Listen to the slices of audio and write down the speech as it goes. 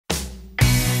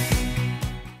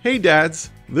Hey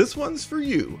dads, this one's for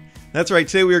you. That's right,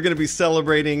 today we are going to be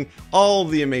celebrating all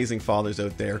the amazing fathers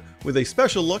out there with a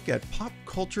special look at pop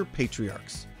culture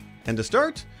patriarchs. And to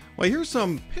start, well, here's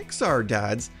some Pixar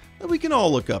dads that we can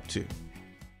all look up to.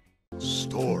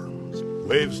 Storms,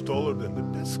 waves taller than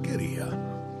the Pesqueria.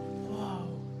 Wow.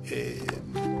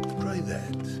 Try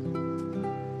that.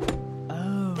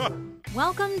 Oh.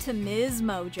 Welcome to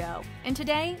MsMojo, and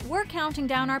today we're counting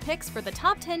down our picks for the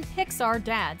top 10 Pixar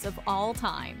dads of all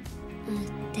time.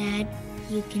 Dad,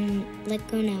 you can let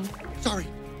go now. Sorry.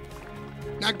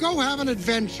 Now go have an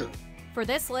adventure. For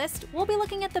this list, we'll be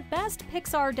looking at the best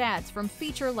Pixar dads from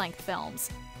feature-length films.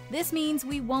 This means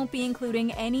we won't be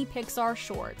including any Pixar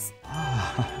shorts.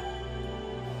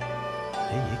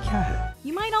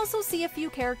 You might also see a few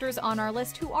characters on our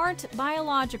list who aren't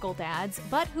biological dads,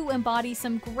 but who embody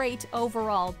some great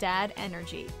overall dad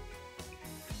energy.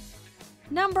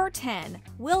 Number 10.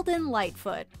 Wilden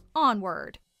Lightfoot,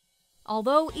 Onward.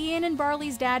 Although Ian and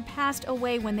Barley's dad passed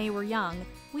away when they were young,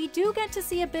 we do get to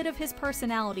see a bit of his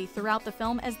personality throughout the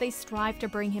film as they strive to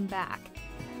bring him back.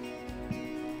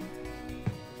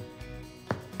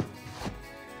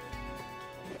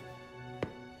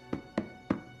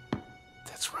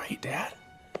 That's right, Dad.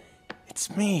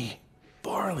 It's me,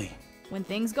 Barley. When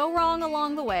things go wrong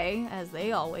along the way, as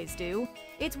they always do,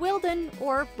 it's Wilden,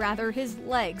 or rather his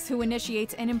legs, who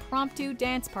initiates an impromptu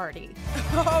dance party.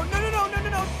 Oh, no.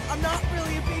 I'm not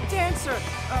really a big dancer.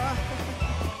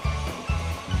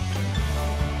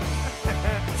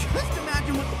 Just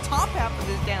imagine what the top half of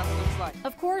this dance looks like.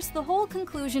 Of course, the whole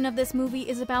conclusion of this movie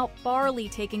is about Barley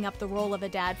taking up the role of a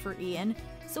dad for Ian,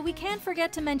 so we can't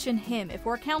forget to mention him if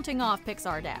we're counting off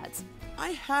Pixar dads. I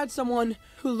had someone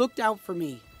who looked out for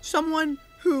me. Someone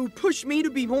who pushed me to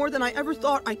be more than I ever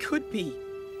thought I could be.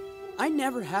 I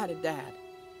never had a dad,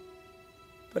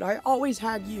 but I always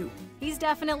had you. He's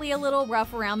definitely a little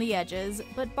rough around the edges,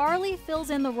 but Barley fills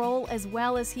in the role as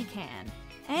well as he can,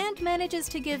 and manages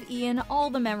to give Ian all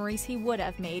the memories he would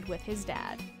have made with his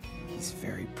dad. He's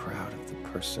very proud of the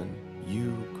person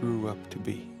you grew up to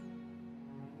be.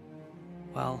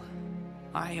 Well,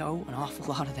 I owe an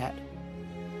awful lot of that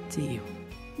to you.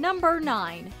 Number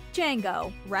 9.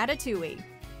 Django, Ratatouille.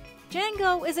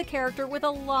 Django is a character with a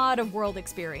lot of world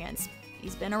experience.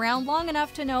 He's been around long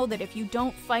enough to know that if you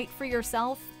don't fight for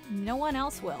yourself, no one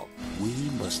else will. We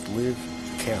must live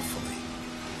carefully.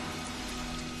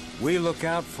 We look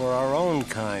out for our own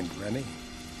kind, Remy.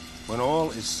 When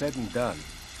all is said and done,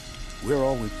 we're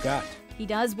all we've got. He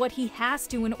does what he has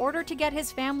to in order to get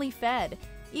his family fed,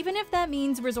 even if that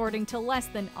means resorting to less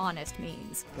than honest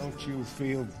means. Don't you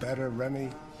feel better, Remy?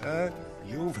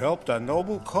 You've helped a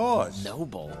noble cause.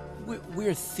 Noble?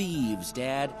 We're thieves,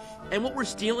 Dad. And what we're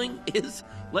stealing is,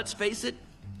 let's face it,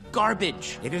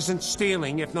 garbage. It isn't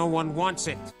stealing if no one wants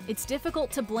it. It's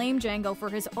difficult to blame Django for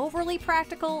his overly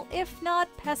practical, if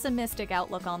not pessimistic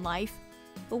outlook on life.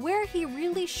 But where he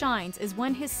really shines is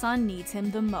when his son needs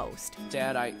him the most.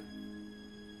 Dad,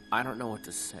 I don't know what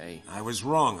to say. I was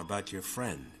wrong about your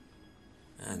friend.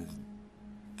 And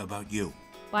about you.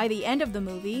 By the end of the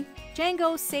movie,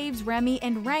 Django saves Remy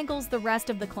and wrangles the rest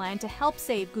of the clan to help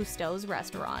save Gusteau's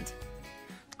restaurant.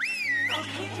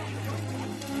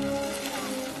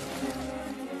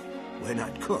 We're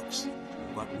not cooks,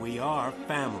 but we are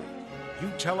family.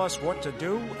 You tell us what to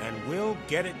do, and we'll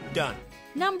get it done.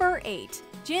 Number 8.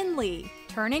 Jin Lee,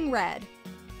 Turning Red.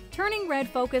 Turning Red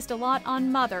focused a lot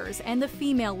on mothers and the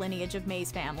female lineage of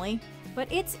May's family, but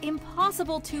it's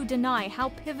impossible to deny how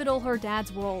pivotal her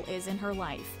dad's role is in her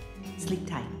life. Sleep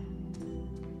tight.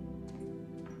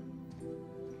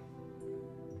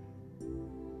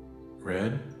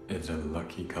 Red is a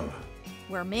lucky color.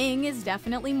 Where Ming is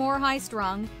definitely more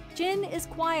high-strung, Jin is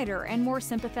quieter and more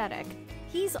sympathetic.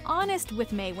 He's honest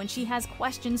with May when she has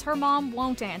questions her mom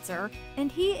won't answer, and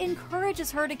he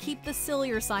encourages her to keep the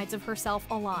sillier sides of herself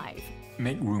alive.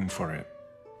 Make room for it.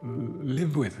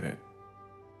 Live with it.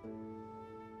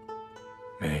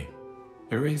 May,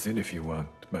 erase it if you want,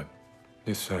 but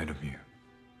this side of you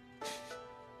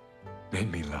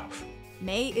made me laugh.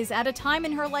 May is at a time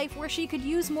in her life where she could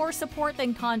use more support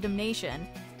than condemnation,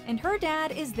 and her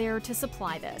dad is there to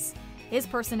supply this. His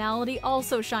personality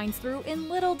also shines through in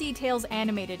little details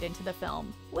animated into the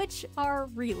film, which are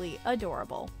really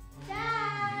adorable.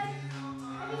 Dad!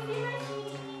 Have you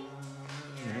seen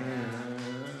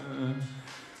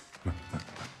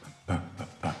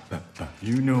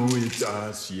You know it's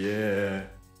us, yeah.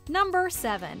 Number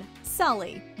 7.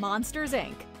 Sully, Monsters,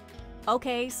 Inc.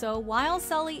 Okay, so while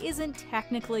Sully isn't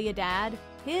technically a dad,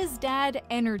 His dad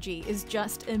energy is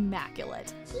just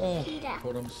immaculate. Oh,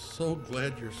 but I'm so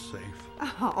glad you're safe.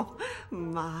 Oh,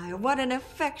 my, what an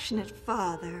affectionate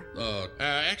father.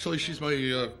 Actually, she's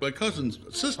my cousin's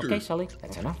sister. Okay, Sully,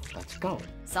 that's enough. Let's go.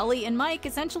 Sully and Mike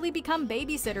essentially become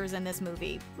babysitters in this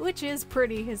movie, which is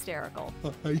pretty hysterical.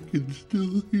 I can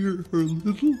still hear her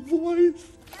little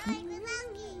voice.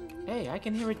 Hey, I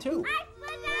can hear it too.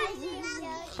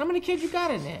 How many kids you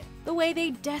got in there? The way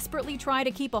they desperately try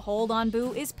to keep a hold on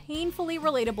Boo is painfully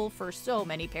relatable for so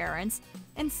many parents,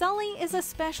 and Sully is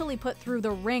especially put through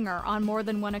the ringer on more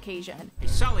than one occasion. Hey,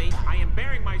 Sully, I am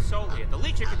bearing my soul here. The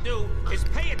least you can do is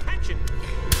pay attention.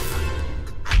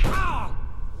 Oh!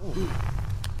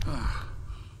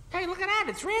 Hey, look at that,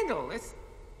 it's Randall.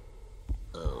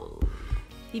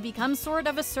 He becomes sort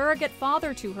of a surrogate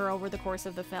father to her over the course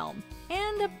of the film,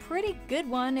 and a pretty good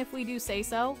one if we do say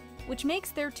so, which makes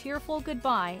their tearful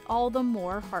goodbye all the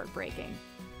more heartbreaking.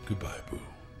 Goodbye, Boo.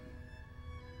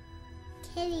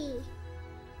 Kitty.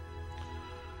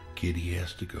 Kitty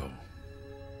has to go.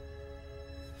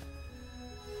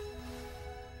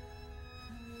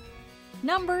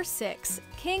 Number 6.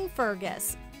 King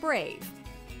Fergus, Brave.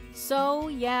 So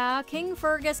yeah, King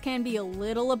Fergus can be a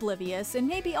little oblivious and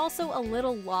maybe also a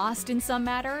little lost in some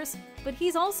matters, but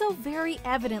he's also very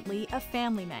evidently a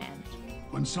family man.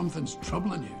 When something's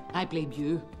troubling you. I blame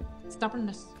you.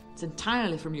 Stubbornness. It's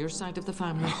entirely from your side of the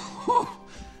family.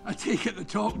 I take it the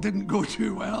talk didn't go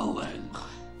too well then.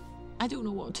 I don't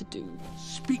know what to do.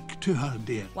 Speak to her,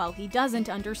 dear. While he doesn't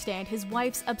understand his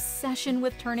wife's obsession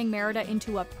with turning Merida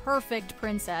into a perfect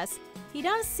princess, he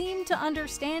does seem to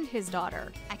understand his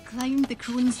daughter. I climbed the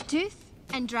crone's tooth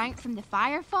and drank from the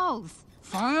fire falls.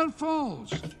 Fire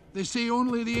falls? They say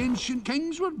only the ancient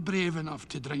kings were brave enough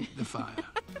to drink the fire.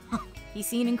 He's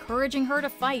seen encouraging her to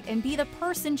fight and be the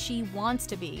person she wants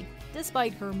to be,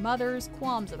 despite her mother's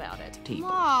qualms about it.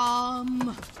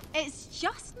 Mom, it's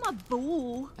just my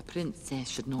bow. A princess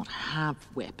should not have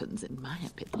weapons, in my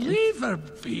opinion. Leave her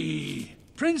be.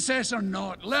 Princess or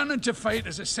not, learning to fight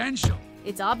is essential.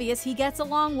 It's obvious he gets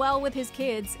along well with his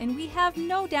kids, and we have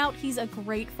no doubt he's a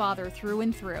great father through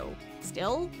and through.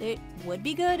 Still, it would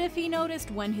be good if he noticed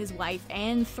when his wife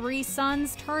and 3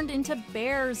 sons turned into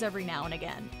bears every now and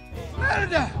again.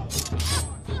 Merida!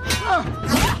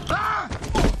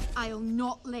 I'll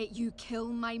not let you kill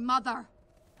my mother.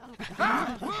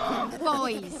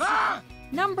 Boys.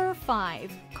 Number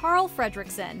 5. Carl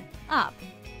Fredricksen, Up.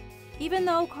 Even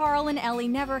though Carl and Ellie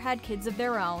never had kids of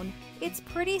their own, it's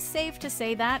pretty safe to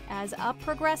say that, as Up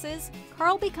progresses,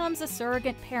 Carl becomes a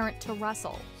surrogate parent to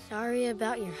Russell. Sorry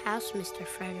about your house, Mr.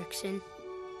 Fredricksen.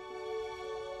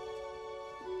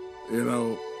 You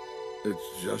know,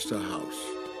 it's just a house.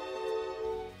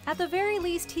 At the very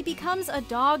least, he becomes a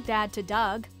dog dad to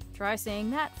Doug. Try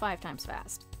saying that 5 times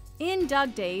fast. In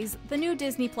Doug Days, the new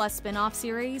Disney Plus spin-off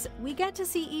series, we get to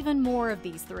see even more of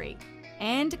these 3.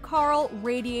 And Carl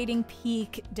radiating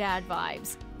peak dad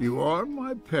vibes. You are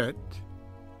my pet,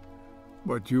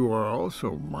 but you are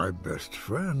also my best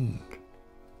friend.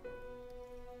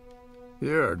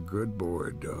 You're a good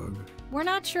boy, Doug. We're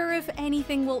not sure if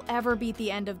anything will ever beat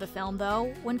the end of the film,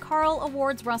 though, when Carl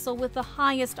awards Russell with the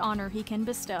highest honor he can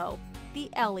bestow, the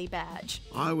Ellie Badge.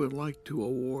 I would like to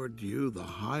award you the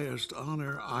highest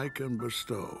honor I can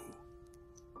bestow.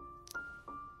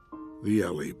 The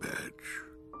Ellie Badge.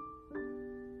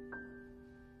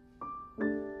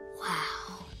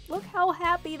 Wow. Look how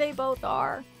happy they both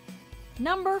are.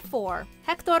 Number 4.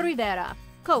 Hector Rivera,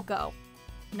 Coco.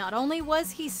 Not only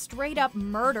was he straight up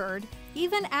murdered,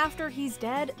 even after he's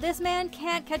dead, this man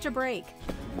can't catch a break.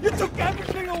 You took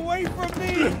everything away from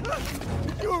me!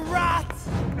 You rats!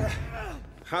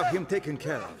 Have him taken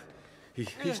care of.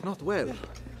 He's not well.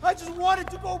 I just wanted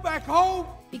to go back home!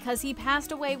 Because he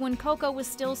passed away when Coco was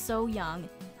still so young,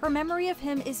 her memory of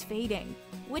him is fading,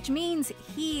 which means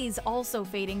he's also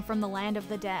fading from the land of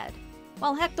the dead.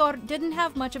 While Hector didn't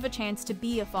have much of a chance to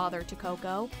be a father to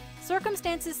Coco,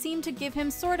 circumstances seem to give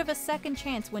him sort of a second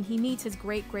chance when he meets his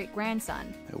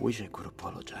great-great-grandson. I wish I could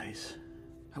apologize.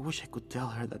 I wish I could tell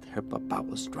her that her papa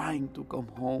was trying to come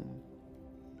home,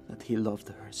 that he loved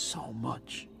her so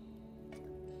much.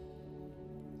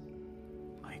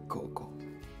 My Coco.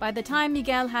 By the time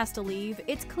Miguel has to leave,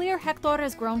 it's clear Hector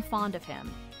has grown fond of him.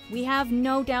 We have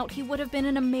no doubt he would have been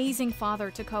an amazing father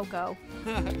to Coco.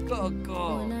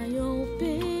 Coco! When I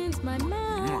opened my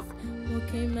mouth, what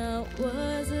came out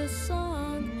was a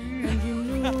song, and you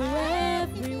knew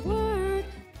every word.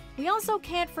 We also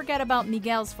can't forget about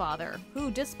Miguel's father,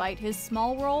 who, despite his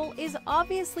small role, is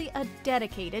obviously a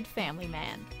dedicated family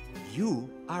man. You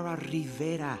are a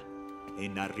Rivera,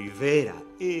 and a Rivera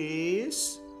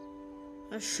is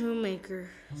A shoemaker,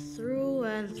 through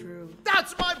and through.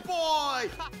 That's my boy!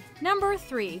 Number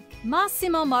 3.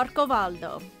 Massimo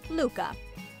Marcovaldo, Luca.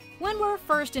 When we're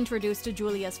first introduced to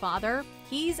Giulia's father,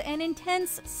 he's an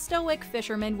intense, stoic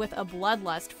fisherman with a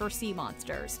bloodlust for sea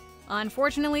monsters.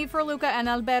 Unfortunately for Luca and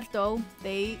Alberto,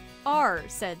 they are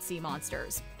said sea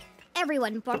monsters.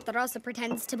 Everyone in Porto Rosa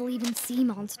pretends to believe in sea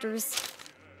monsters.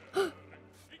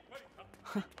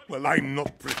 Well, I'm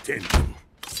not pretending.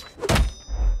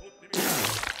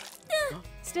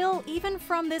 Still, even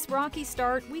from this rocky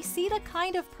start, we see the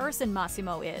kind of person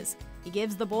Massimo is. He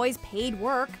gives the boys paid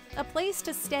work, a place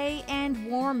to stay, and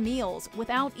warm meals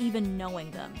without even knowing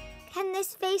them. Can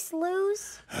this face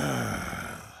lose?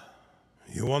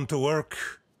 You want to work?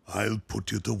 I'll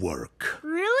put you to work.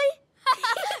 Really?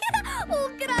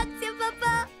 Oh, grazie,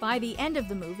 Papa. By the end of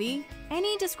the movie,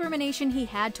 any discrimination he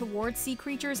had towards sea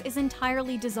creatures is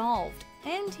entirely dissolved,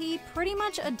 and he pretty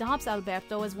much adopts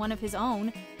Alberto as one of his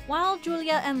own, while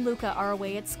Giulia and Luca are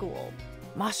away at school.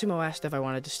 Massimo asked if I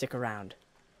wanted to stick around.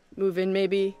 Move in,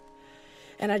 maybe?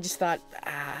 And I just thought,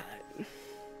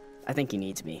 I think he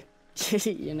needs me.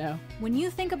 You know? When you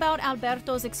think about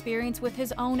Alberto's experience with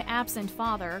his own absent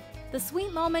father, the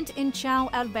sweet moment in Ciao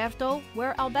Alberto,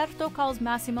 where Alberto calls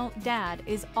Massimo Dad,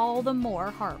 is all the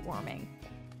more heartwarming.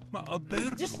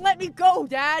 Just let me go,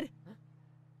 Dad!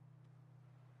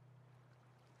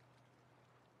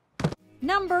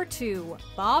 Number 2.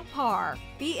 Bob Parr,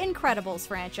 The Incredibles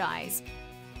franchise.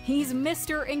 He's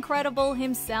Mr. Incredible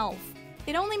himself.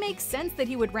 It only makes sense that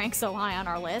he would rank so high on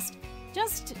our list.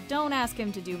 Just don't ask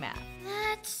him to do math.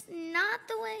 That's not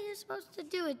the way you're supposed to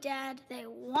do it, Dad. They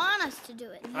want us to do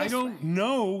it this I don't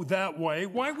know that way.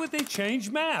 Why would they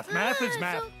change math? Math is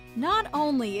math. Not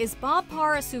only is Bob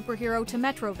Parr a superhero to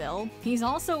Metroville, he's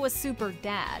also a super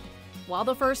dad. While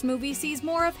the first movie sees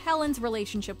more of Helen's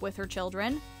relationship with her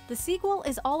children, the sequel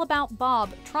is all about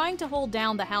Bob trying to hold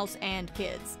down the house and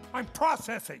kids. I'm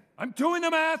processing. I'm doing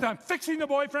the math. I'm fixing the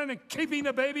boyfriend and keeping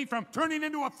the baby from turning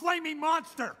into a flaming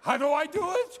monster. How do I do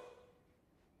it?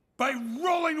 By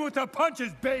rolling with the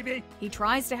punches, baby! He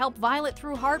tries to help Violet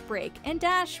through heartbreak and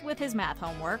Dash with his math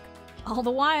homework. All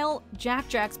the while,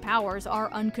 Jack's powers are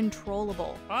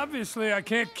uncontrollable. Obviously, I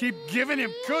can't keep giving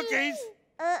him cookies.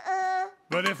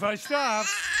 But if I stop...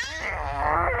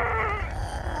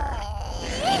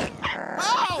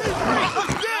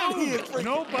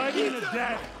 Nobody in a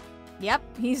dad. Yep,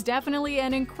 he's definitely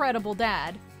an incredible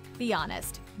dad. Be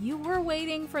honest, you were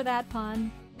waiting for that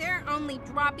pun. They're only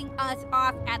dropping us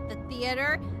off at the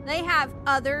theater. They have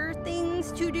other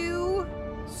things to do.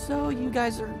 So you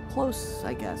guys are close,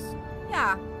 I guess.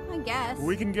 Yeah, I guess.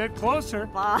 We can get closer.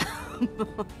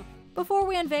 Before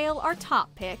we unveil our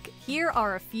top pick, here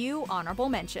are a few honorable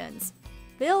mentions.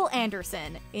 Bill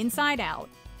Anderson, Inside Out.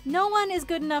 No one is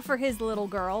good enough for his little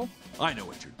girl. I know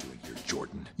what you're doing here,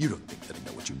 Jordan. You don't think that I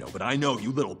know what you know, but I know,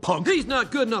 you little punk. He's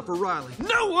not good enough for Riley.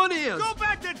 No one is! Go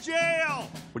back to jail!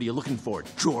 What are you looking for,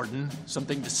 Jordan?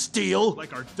 Something to steal?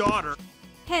 Like our daughter.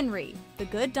 Henry, the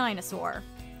good dinosaur.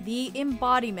 The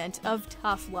embodiment of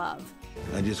tough love.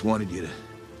 I just wanted you to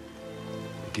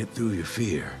get through your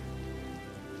fear.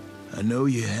 I know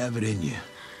you have it in you.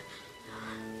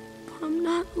 But I'm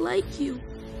not like you.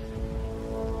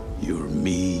 You're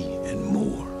me and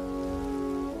more.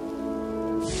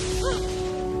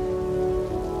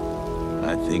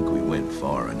 I think we went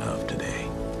far enough today.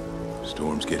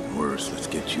 Storm's getting worse. Let's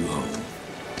get you home.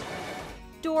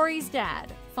 Dory's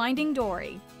dad, Finding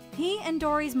Dory. He and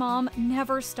Dory's mom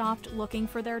never stopped looking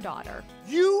for their daughter.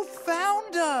 You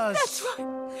found us! That's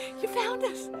right! You found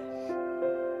us!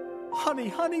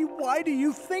 Honey, why do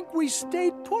you think we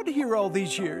stayed put here all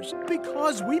these years?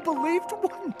 Because we believed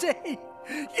one day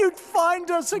you'd find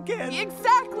us again.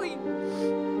 Exactly!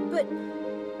 But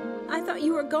I thought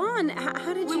you were gone.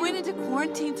 How did you... We went into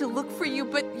quarantine to look for you,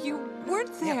 but you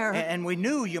weren't there. Yeah, and we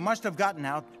knew you must have gotten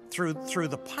out through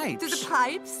the pipes. Through the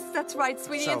pipes? That's right,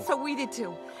 sweetie, and so we did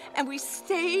too. And we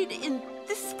stayed in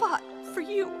this spot for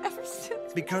you ever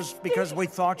since. Because we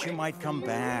thought you might come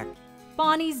back.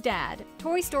 Bonnie's dad,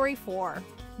 Toy Story 4.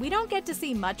 We don't get to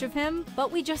see much of him, but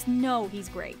we just know he's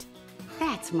great.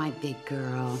 That's my big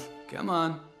girl. Come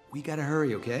on, we gotta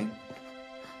hurry, okay?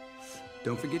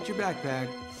 Don't forget your backpack.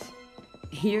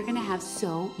 You're gonna have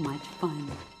so much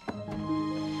fun.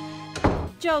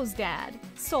 Joe's dad,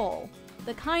 Soul.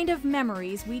 The kind of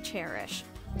memories we cherish.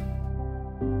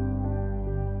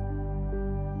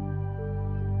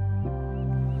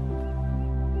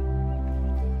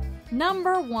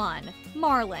 Number 1,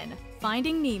 Marlin,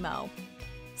 Finding Nemo.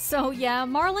 So yeah,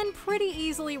 Marlin pretty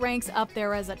easily ranks up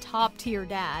there as a top-tier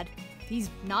dad. He's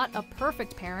not a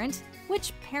perfect parent.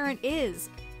 Which parent is?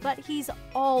 but he's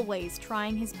always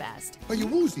trying his best. Are you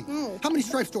woozy? How many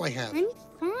stripes do I have? I'm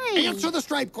fine. Answer the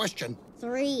stripe question.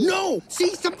 3. No!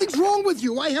 See, something's wrong with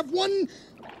you. I have 1,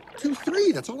 2,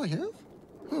 3. That's all I have?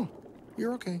 Oh,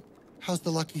 you're okay. How's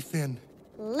the lucky fin?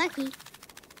 Lucky.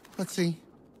 Let's see.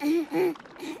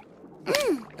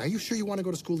 Are you sure you want to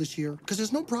go to school this year? Because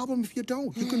there's no problem if you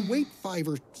don't. You can wait 5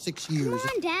 or 6 years. Come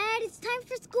on, Dad. It's time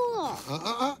for school.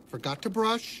 Forgot to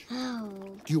brush. Oh.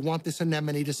 Do you want this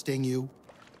anemone to sting you?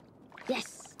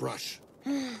 Yes. Brush.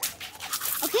 Okay,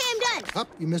 I'm done. Up,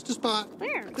 you missed a spot.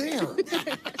 Where? There.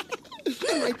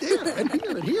 Right there. And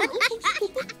here, and here.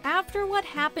 After what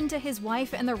happened to his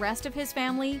wife and the rest of his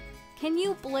family, can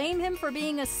you blame him for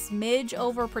being a smidge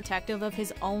overprotective of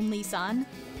his only son?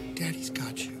 Daddy's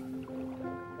got you.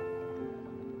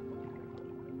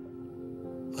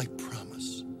 I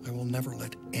promise I will never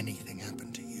let anything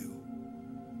happen to you.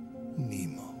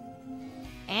 Nemo.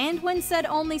 And when said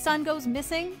only son goes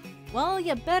missing, well,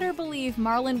 you better believe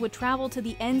Marlin would travel to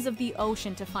the ends of the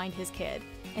ocean to find his kid.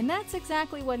 And that's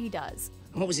exactly what he does.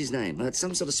 What was his name?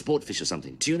 Some sort of sport fish or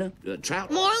something. Tuna? Trout?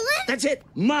 Marlin? That's it!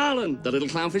 Marlin! The little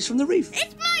clownfish from the reef.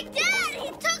 It's my dad! He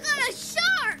took on a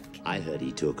shark! I heard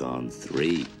he took on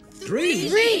 3. 3?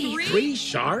 3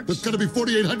 sharks? There's gotta be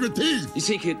 4,800 teeth! You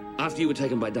see, kid, after you were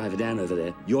taken by Diver Dan over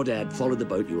there, your dad followed the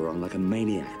boat you were on like a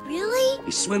maniac. Really?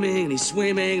 He's swimming, and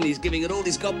he's giving it all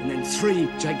he's got, and then 3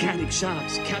 gigantic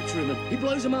sharks capture him, and he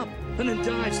blows him up, and then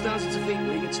dives thousands of feet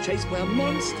where he gets chased by a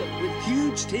monster with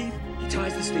huge teeth. He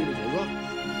ties the steamer to a rock.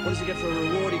 What does he get for a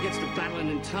reward? He gets to battle an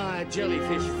entire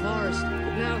jellyfish forest.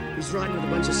 But now he's riding with a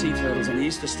bunch of sea turtles on the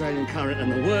East Australian current,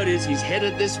 and the word is he's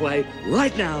headed this way,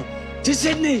 right now, to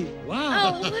Sydney!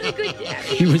 Wow. Oh, what a good daddy.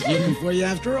 He was looking for you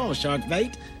after all, shark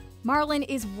bait. Marlin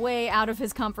is way out of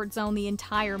his comfort zone the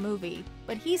entire movie,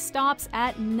 but he stops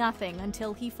at nothing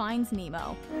until he finds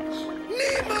Nemo.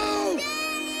 Nemo!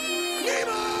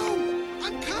 Nemo!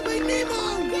 I'm coming,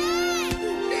 Nemo!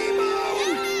 Nemo!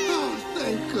 Oh,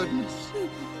 thank goodness.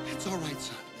 It's all right,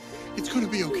 son. It's gonna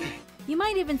be okay. You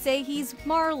might even say he's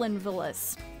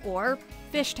Marlinvillous, or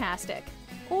Fishtastic,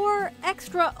 or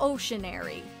extra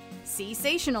oceanary,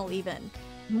 sensational even.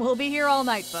 We'll be here all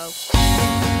night, folks.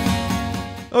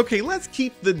 Okay, let's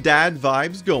keep the dad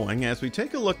vibes going as we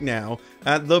take a look now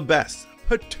at the best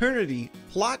paternity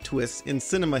plot twists in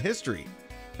cinema history.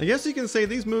 I guess you can say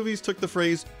these movies took the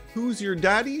phrase, "Who's your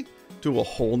daddy?" to a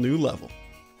whole new level.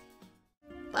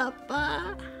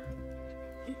 Papa.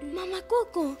 Mama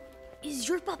Coco, is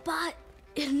your papa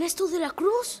Ernesto de la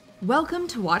Cruz? Welcome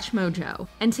to Watch Mojo,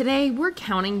 and today we're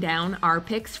counting down our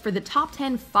picks for the top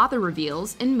 10 father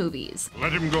reveals in movies.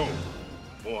 Let him go.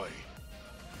 Boy,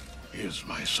 he is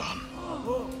my son.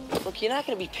 Look, you're not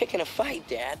gonna be picking a fight,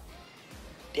 Dad.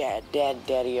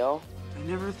 Daddy-o. I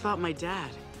never thought my dad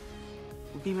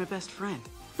would be my best friend.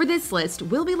 For this list,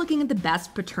 we'll be looking at the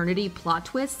best paternity plot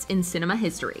twists in cinema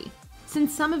history.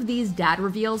 Since some of these dad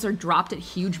reveals are dropped at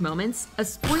huge moments, a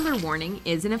spoiler warning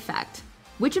is in effect.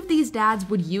 Which of these dads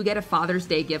would you get a Father's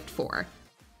Day gift for?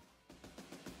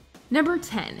 Number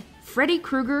 10. Freddy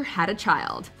Krueger had a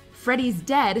child. Freddy's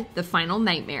dead, the final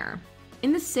nightmare.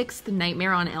 In the 6th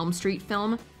Nightmare on Elm Street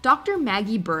film, Dr.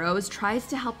 Maggie Burroughs tries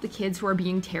to help the kids who are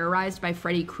being terrorized by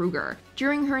Freddy Krueger.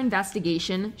 During her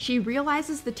investigation, she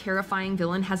realizes the terrifying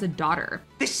villain has a daughter.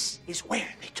 This is where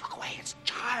they took away his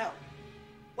child.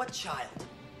 What child?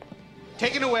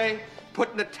 Taken away,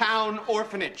 put in a town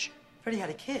orphanage. Freddy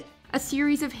had a kid. A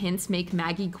series of hints make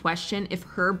Maggie question if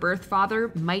her birth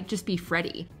father might just be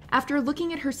Freddy. After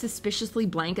looking at her suspiciously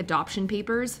blank adoption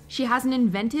papers, she has an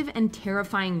inventive and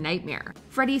terrifying nightmare.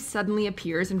 Freddy suddenly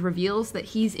appears and reveals that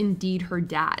he's indeed her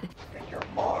dad. You're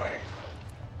mine.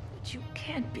 But you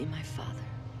can't be my father.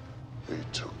 They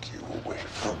took you away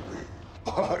from me,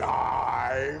 but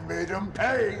I made him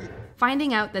pay.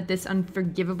 Finding out that this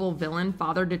unforgivable villain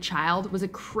fathered a child was a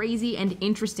crazy and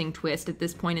interesting twist at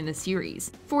this point in the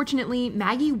series. Fortunately,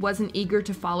 Maggie wasn't eager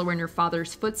to follow in her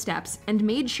father's footsteps and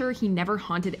made sure he never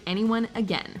haunted anyone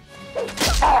again.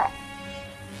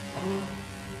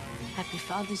 Happy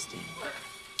Father's Day.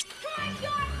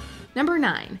 Number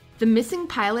 9. The missing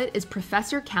pilot is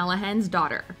Professor Callahan's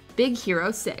daughter, Big Hero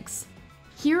 6.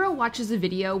 Hero watches a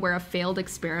video where a failed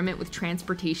experiment with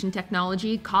transportation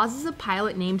technology causes a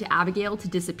pilot named Abigail to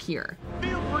disappear.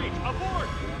 Field breach, abort!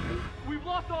 We've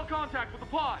lost all contact with the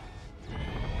pod.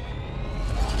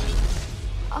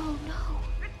 Oh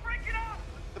no. It's breaking up!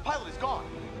 The pilot is gone.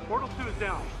 Portal 2 is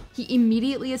down. He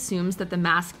immediately assumes that the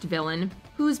masked villain,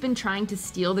 who's been trying to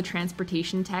steal the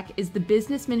transportation tech, is the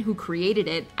businessman who created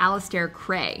it, Alistair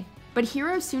Cray. But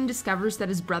Hero soon discovers that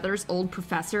his brother's old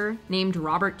professor, named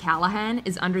Robert Callahan,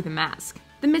 is under the mask.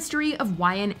 The mystery of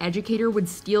why an educator would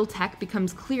steal tech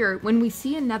becomes clear when we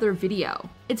see another video.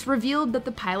 It's revealed that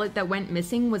the pilot that went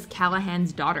missing was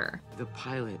Callahan's daughter. The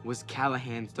pilot was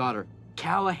Callahan's daughter.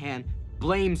 Callahan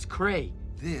blames Cray.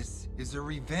 This is a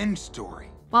revenge story.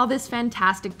 While this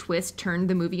fantastic twist turned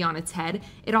the movie on its head,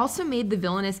 it also made the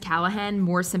villainous Callahan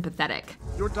more sympathetic.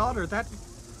 Your daughter, that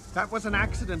was an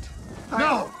accident.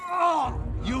 No!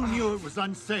 You knew it was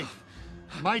unsafe.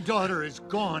 My daughter is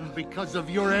gone because of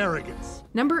your arrogance.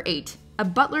 Number 8. A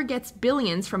butler gets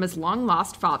billions from his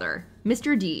long-lost father,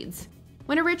 Mr. Deeds.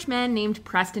 When a rich man named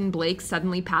Preston Blake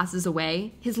suddenly passes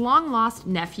away, his long-lost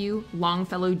nephew,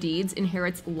 Longfellow Deeds,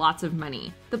 inherits lots of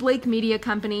money, the Blake Media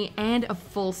Company, and a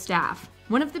full staff.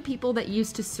 One of the people that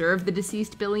used to serve the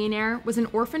deceased billionaire was an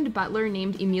orphaned butler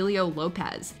named Emilio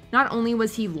Lopez. Not only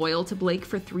was he loyal to Blake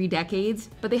for 3 decades,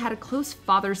 but they had a close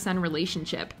father-son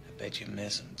relationship. I bet you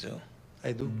miss him too.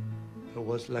 I do. He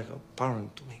was like a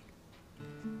parent to me.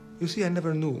 You see, I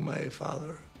never knew my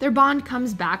father. Their bond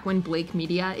comes back when Blake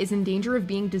Media is in danger of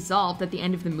being dissolved at the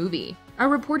end of the movie. A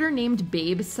reporter named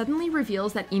Babe suddenly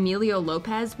reveals that Emilio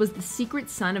Lopez was the secret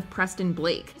son of Preston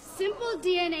Blake. A simple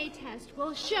DNA test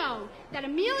will show that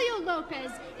Emilio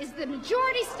Lopez is the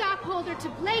majority stockholder to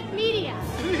Blake Media.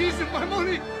 He's in my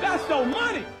money! That's no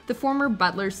money! The former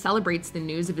butler celebrates the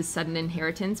news of his sudden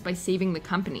inheritance by saving the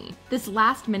company. This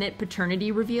last-minute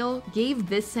paternity reveal gave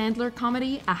this Sandler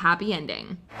comedy a happy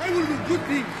ending. I will do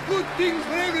good things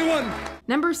for everyone!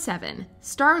 Number 7.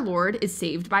 Star-Lord is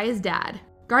saved by his dad.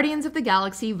 Guardians of the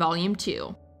Galaxy Volume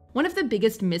 2. One of the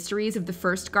biggest mysteries of the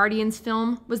first Guardians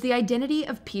film was the identity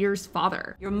of Peter's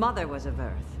father. Your mother was of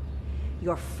Earth.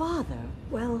 Your father,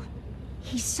 well,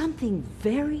 he's something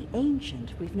very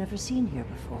ancient we've never seen here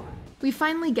before. We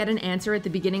finally get an answer at the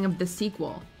beginning of the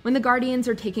sequel. When the Guardians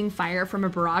are taking fire from a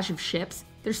barrage of ships,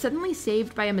 they're suddenly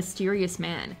saved by a mysterious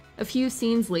man. A few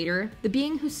scenes later, the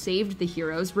being who saved the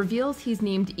heroes reveals he's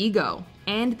named Ego,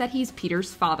 and that he's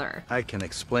Peter's father. I can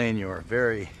explain your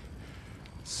very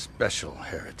special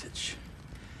heritage.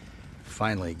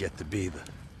 Finally get to be the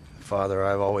father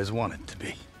I've always wanted to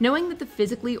be. Knowing that the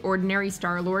physically ordinary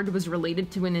Star-Lord was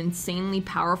related to an insanely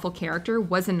powerful character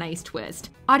was a nice twist.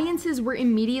 Audiences were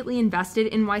immediately invested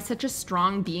in why such a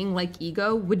strong being like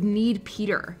Ego would need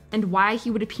Peter, and why he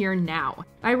would appear now.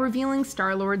 By revealing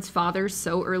Star-Lord's father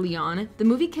so early on, the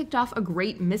movie kicked off a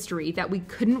great mystery that we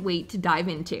couldn't wait to dive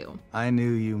into. I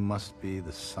knew you must be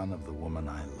the son of the woman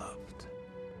I loved.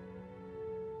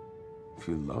 If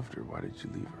you loved her, why did you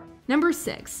leave her? Number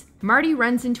 6. Marty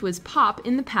runs into his pop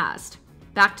in the past.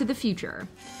 Back to the Future.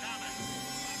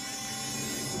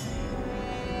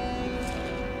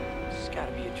 It's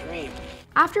gotta be a dream.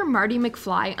 After Marty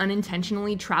McFly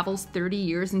unintentionally travels 30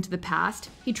 years into the past,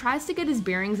 he tries to get his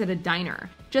bearings at a diner.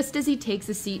 Just as he takes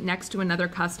a seat next to another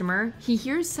customer, he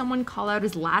hears someone call out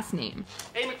his last name.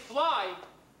 Hey, McFly!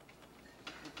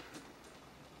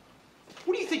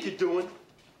 What do you think you're doing?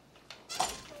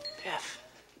 Beth.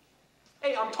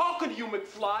 Hey, I'm talking to you,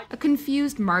 McFly! A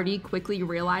confused Marty quickly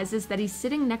realizes that he's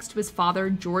sitting next to his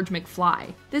father, George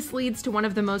McFly. This leads to one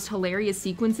of the most hilarious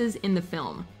sequences in the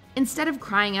film. Instead of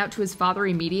crying out to his father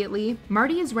immediately,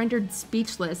 Marty is rendered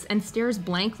speechless and stares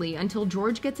blankly until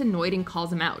George gets annoyed and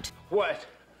calls him out. What?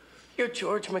 You're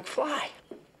George McFly.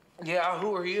 Yeah,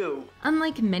 who are you?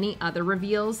 Unlike many other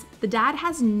reveals, the dad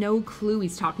has no clue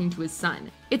he's talking to his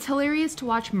son. It's hilarious to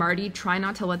watch Marty try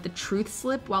not to let the truth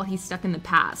slip while he's stuck in the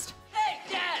past. Hey,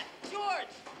 Dad! George!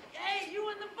 Hey, you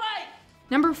in the bike!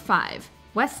 Number 5.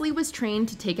 Wesley was trained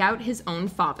to take out his own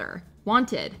father.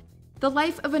 Wanted. The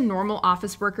life of a normal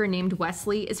office worker named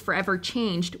Wesley is forever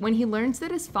changed when he learns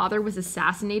that his father was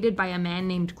assassinated by a man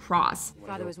named Cross.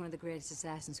 Father was one of the greatest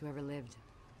assassins who ever lived.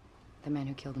 The man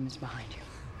who killed him is behind you.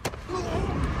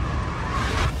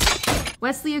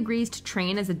 Wesley agrees to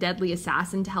train as a deadly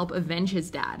assassin to help avenge his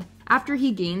dad. After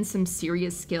he gains some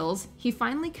serious skills, he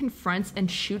finally confronts and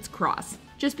shoots Cross.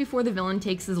 Just before the villain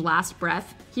takes his last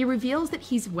breath, he reveals that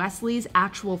he's Wesley's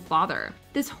actual father.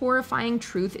 This horrifying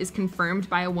truth is confirmed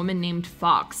by a woman named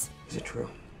Fox. Is it true?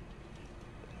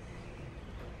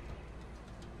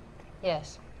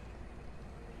 Yes.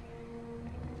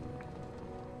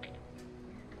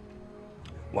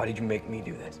 Why did you make me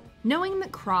do this? Knowing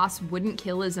that Cross wouldn't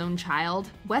kill his own child,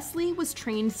 Wesley was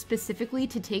trained specifically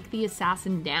to take the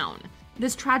assassin down.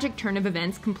 This tragic turn of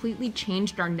events completely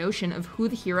changed our notion of who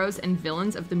the heroes and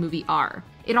villains of the movie are.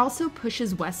 It also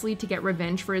pushes Wesley to get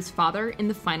revenge for his father in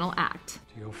the final act.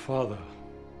 To your father,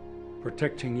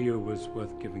 protecting you was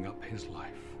worth giving up his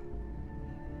life.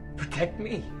 Protect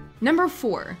me? Number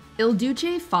 4. Il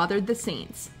Duce fathered the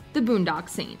Saints. The Boondock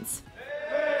Saints.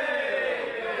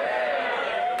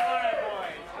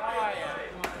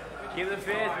 Keep the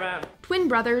faith, man. Twin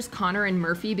brothers Connor and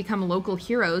Murphy become local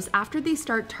heroes after they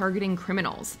start targeting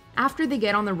criminals. After they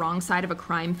get on the wrong side of a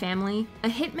crime family, a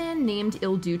hitman named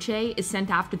Il Duce is sent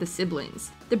after the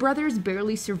siblings. The brothers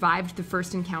barely survived the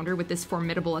first encounter with this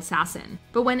formidable assassin,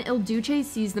 but when Il Duce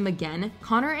sees them again,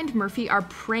 Connor and Murphy are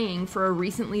praying for a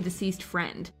recently deceased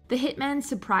friend. The hitman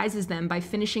surprises them by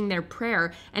finishing their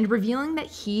prayer and revealing that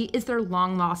he is their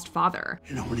long-lost father.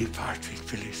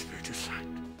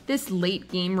 This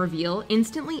late-game reveal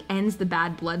instantly ends the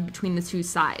bad blood between the two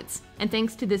sides, and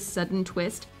thanks to this sudden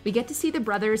twist, we get to see the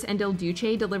brothers and Il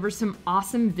Duce deliver some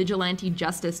awesome vigilante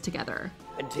justice together.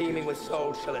 And teeming with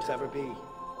souls shall it ever be.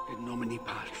 In nomine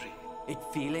Patri, et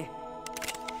Filii,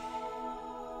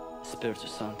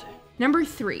 Spiritus Sancti. Number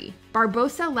 3.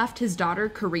 Barbossa left his daughter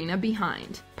Karina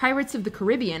behind. Pirates of the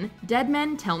Caribbean, Dead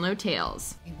Men Tell No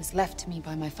Tales. It was left to me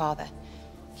by my father.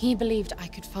 He believed I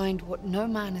could find what no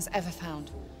man has ever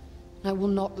found. I will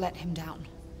not let him down.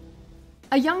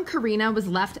 A young Karina was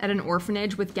left at an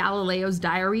orphanage with Galileo's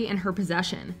diary in her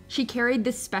possession. She carried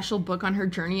this special book on her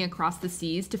journey across the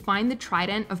seas to find the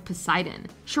Trident of Poseidon.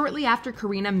 Shortly after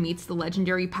Karina meets the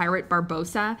legendary pirate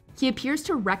Barbossa, he appears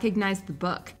to recognize the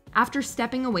book. After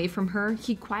stepping away from her,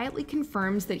 he quietly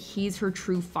confirms that he's her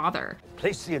true father.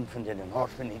 Place the infant in an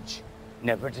orphanage,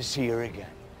 never to see her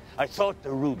again. I thought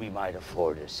the ruby might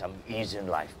afford her some ease in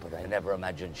life, but I never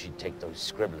imagined she'd take those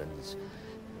scribblings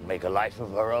and make a life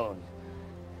of her own.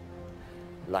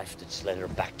 Life that's led her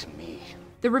back to me.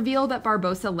 The reveal that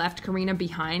Barbossa left Karina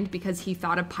behind because he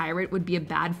thought a pirate would be a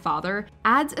bad father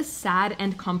adds a sad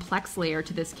and complex layer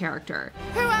to this character.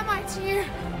 Who am I to you?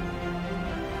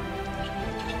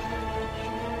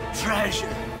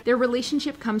 Treasure! Their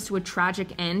relationship comes to a tragic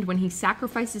end when he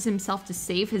sacrifices himself to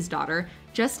save his daughter,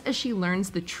 just as she learns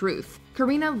the truth.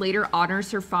 Karina later honors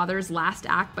her father's last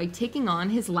act by taking on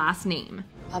his last name.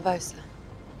 Barbossa.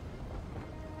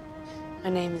 My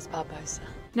name is Barbossa.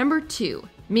 Number 2.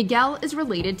 Miguel is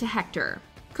related to Hector.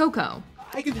 Coco.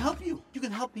 I can help you. You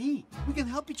can help me. We can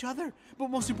help each other. But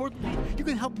most importantly, you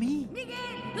can help me. Miguel!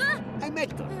 Huh? I'm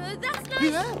Hector. That's nice.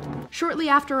 Yeah. Shortly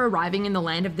after arriving in the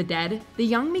land of the dead, the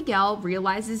young Miguel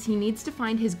realizes he needs to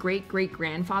find his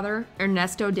great-great-grandfather,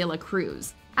 Ernesto de la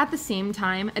Cruz. At the same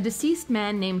time, a deceased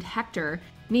man named Hector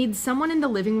needs someone in the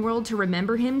living world to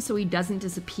remember him so he doesn't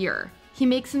disappear. He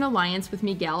makes an alliance with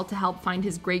Miguel to help find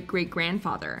his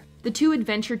great-great-grandfather. The two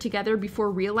adventure together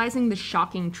before realizing the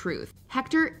shocking truth.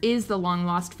 Hector is the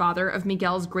long-lost father of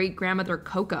Miguel's great-grandmother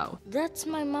Coco. That's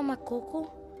my mama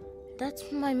Coco?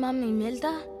 That's my mama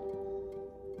Imelda?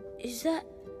 Is that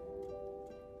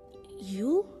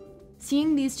you?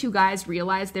 Seeing these two guys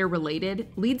realize they're related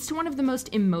leads to one of the most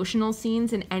emotional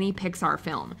scenes in any Pixar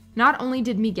film. Not only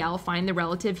did Miguel find the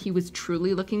relative he was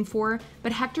truly looking for,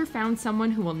 but Hector found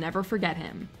someone who will never forget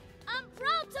him. I'm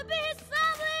proud to be his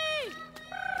family!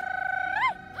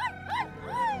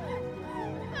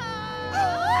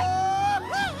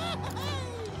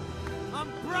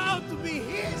 I'm proud to be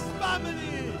his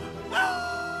family!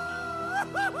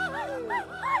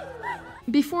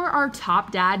 Before our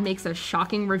top dad makes a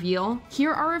shocking reveal,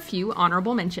 here are a few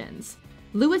honorable mentions.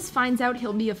 Lewis finds out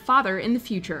he'll be a father in the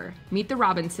future. Meet the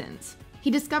Robinsons. He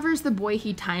discovers the boy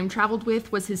he time traveled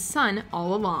with was his son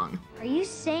all along. Are you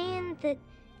saying that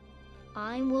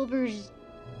I'm Wilbur's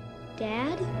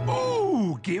dad?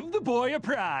 Ooh, give the boy a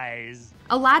prize.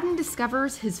 Aladdin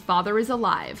discovers his father is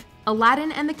alive.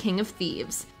 Aladdin and the King of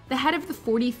Thieves. The head of the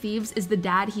 40 Thieves is the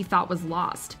dad he thought was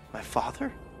lost. My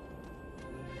father?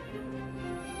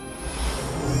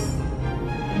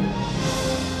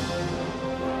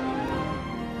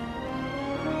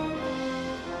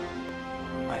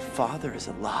 My father is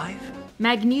alive?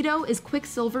 Magneto is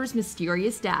Quicksilver's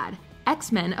mysterious dad.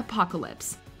 X-Men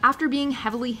Apocalypse. After being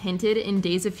heavily hinted in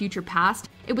Days of Future Past,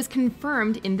 it was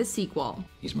confirmed in the sequel.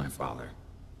 He's my father.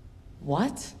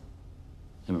 What?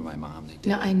 Him and my mom, they did.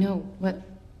 No, I know. What?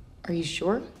 Are you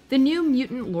sure? The new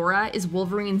mutant Laura is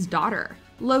Wolverine's daughter,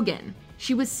 Logan.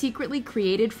 She was secretly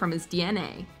created from his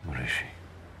DNA. What is she?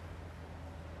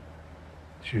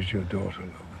 She's your daughter,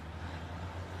 Logan.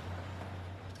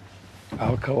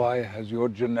 Alkali has your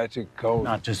genetic code.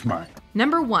 Not just mine.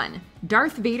 Number 1.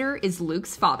 Darth Vader is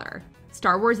Luke's father.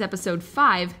 Star Wars Episode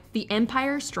 5, The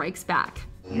Empire Strikes Back.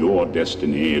 Your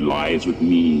destiny lies with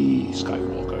me,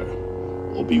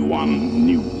 Skywalker. Obi-Wan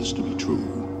knew this to be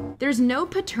true. There's no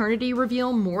paternity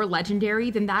reveal more legendary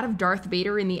than that of Darth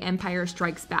Vader in The Empire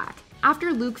Strikes Back.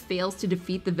 After Luke fails to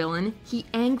defeat the villain, he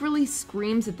angrily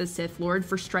screams at the Sith Lord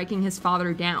for striking his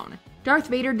father down. Darth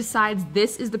Vader decides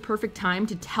this is the perfect time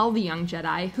to tell the young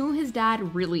Jedi who his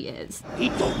dad really is. He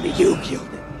told me you killed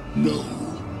him. No.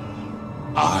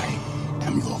 I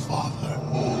am your father.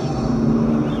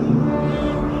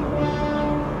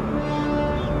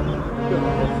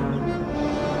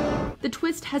 the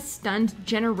twist has stunned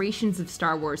generations of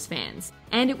Star Wars fans,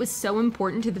 and it was so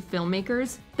important to the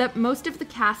filmmakers that most of the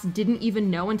cast didn't even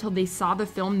know until they saw the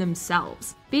film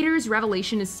themselves. Vader's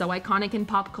revelation is so iconic in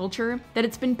pop culture that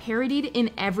it's been parodied in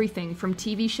everything from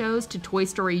TV shows to Toy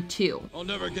Story 2. I'll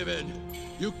never give in.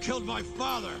 You killed my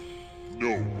father.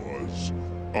 No, Buzz.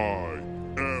 I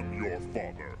am your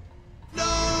father.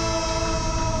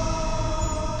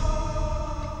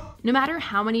 No matter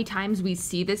how many times we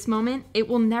see this moment, it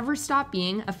will never stop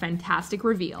being a fantastic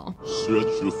reveal.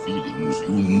 Search your feelings.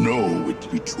 You know it to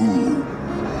be true.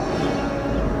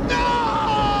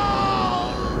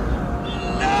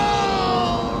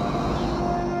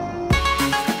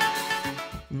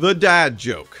 The dad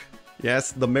joke.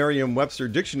 Yes, the Merriam-Webster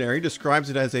dictionary describes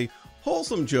it as a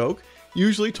wholesome joke,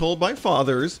 usually told by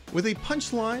fathers, with a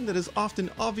punchline that is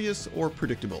often obvious or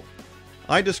predictable.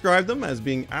 I describe them as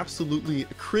being absolutely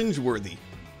cringeworthy,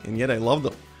 and yet I love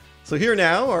them. So here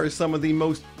now are some of the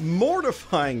most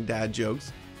mortifying dad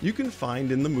jokes you can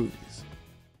find in the movies.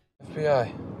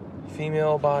 FBI,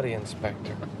 female body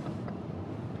inspector.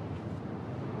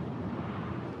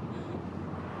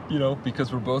 You know,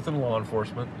 because we're both in law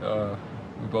enforcement,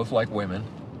 we both like women.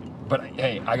 But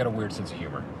hey, I got a weird sense of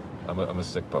humor. I'm a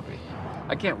sick puppy.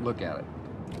 I can't look at it.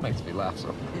 It makes me laugh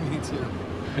so. Me too.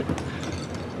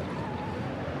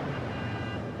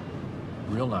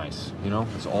 Real nice, you know,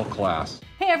 it's all class.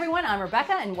 Hey everyone, I'm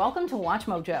Rebecca and welcome to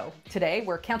MsMojo. Today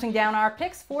we're counting down our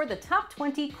picks for the top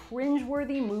 20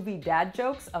 cringeworthy movie dad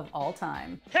jokes of all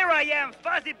time. Here I am,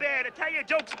 Fuzzy Bear, to tell you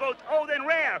jokes about old and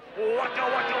rare. Waka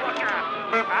waka waka.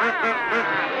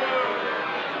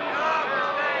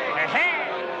 Hey,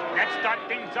 let's start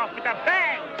things off with a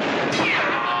bang.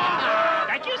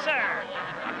 Thank you, sir.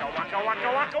 Waka waka waka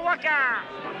waka waka.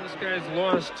 This guy's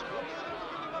lost.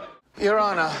 Your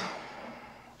Honor,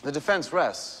 the defense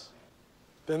rests.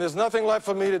 Then there's nothing left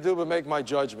for me to do but make my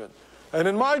judgment. And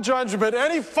in my judgment,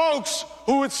 any folks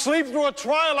who would sleep through a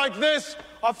trial like this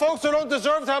are folks who don't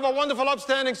deserve to have a wonderful,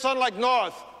 upstanding son like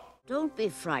North. Don't be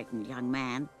frightened, young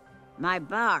man. My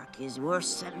bark is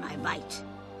worse than my bite.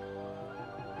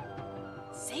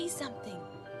 Say something.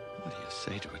 What do you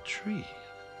say to a tree?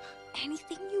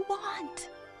 Anything you want.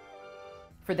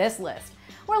 For this list,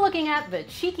 we're looking at the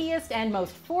cheekiest and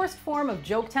most forced form of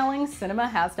joke-telling cinema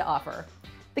has to offer.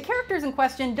 The characters in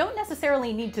question don't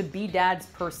necessarily need to be dads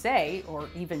per se, or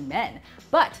even men,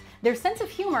 but their sense of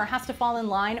humor has to fall in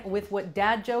line with what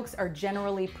dad jokes are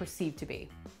generally perceived to be.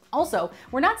 Also,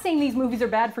 we're not saying these movies are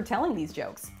bad for telling these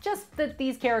jokes, just that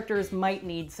these characters might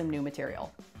need some new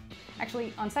material.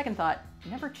 Actually, on second thought,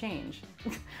 never change.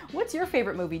 What's your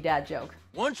favorite movie dad joke?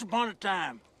 Once upon a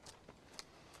time,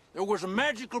 there was a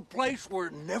magical place where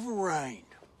it never rained.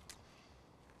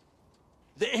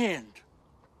 The end.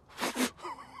 I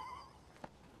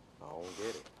don't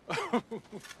get it.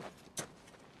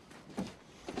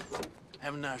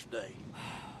 Have a nice day.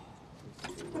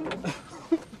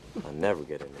 I never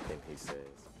get anything he says.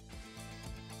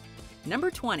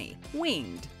 Number 20,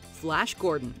 Winged, Flash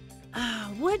Gordon.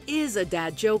 What is a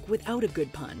dad joke without a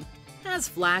good pun? As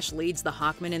Flash leads the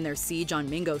Hawkmen in their siege on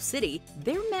Mingo City,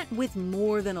 they're met with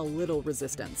more than a little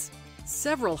resistance.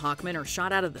 Several Hawkmen are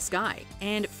shot out of the sky,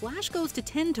 and Flash goes to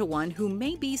tend to one who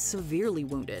may be severely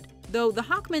wounded, though the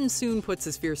Hawkman soon puts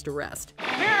his fears to rest.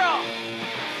 Hero!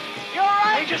 You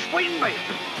alright? They just winged me.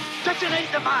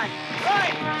 Detonate the mine.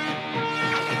 Right!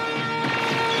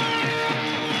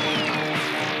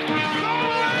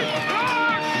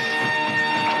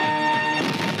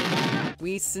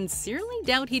 We sincerely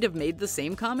doubt he'd have made the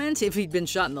same comment if he'd been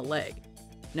shot in the leg.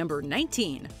 Number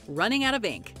 19, Running Out of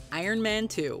Ink, Iron Man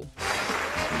 2.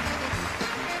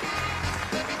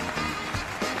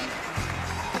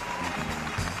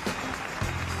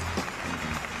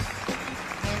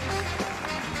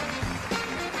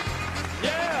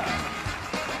 Yeah!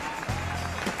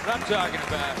 What I'm talking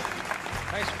about.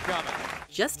 Thanks for coming.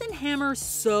 Justin Hammer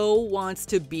so wants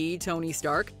to be Tony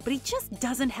Stark, but he just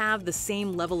doesn't have the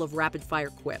same level of rapid-fire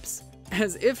quips.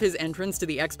 As if his entrance to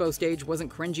the expo stage wasn't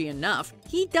cringy enough,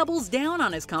 he doubles down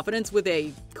on his confidence with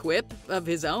a quip of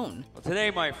his own. Well,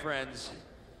 today, my friends,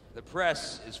 the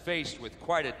press is faced with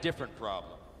quite a different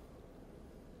problem.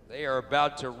 They are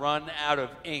about to run out of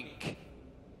ink.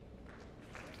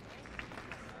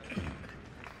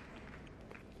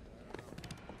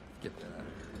 Get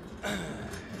that.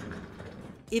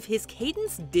 If his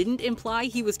cadence didn't imply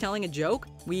he was telling a joke,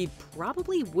 we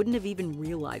probably wouldn't have even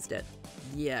realized it.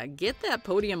 Yeah, get that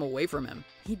podium away from him.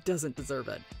 He doesn't deserve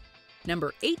it.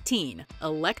 Number 18,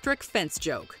 Electric Fence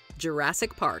Joke,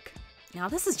 Jurassic Park. Now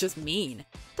this is just mean.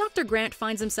 Dr. Grant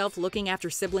finds himself looking after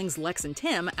siblings Lex and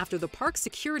Tim after the park's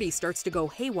security starts to go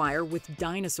haywire with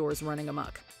dinosaurs running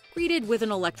amok. Greeted with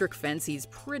an electric fence he's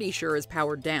pretty sure is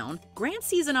powered down, Grant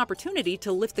sees an opportunity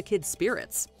to lift the kids'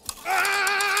 spirits.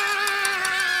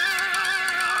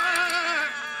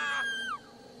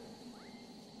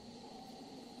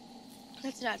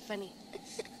 That's not funny.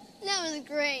 That was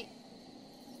great.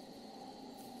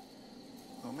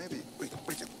 Oh, maybe. Wait.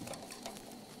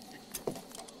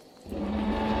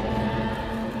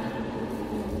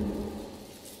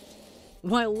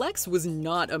 While Lex was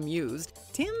not amused,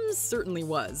 Tim certainly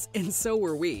was, and so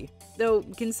were we. Though,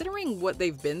 considering what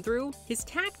they've been through, his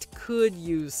tact could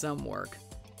use some work.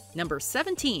 Number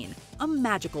 17, a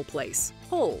magical place,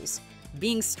 Holes.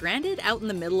 Being stranded out in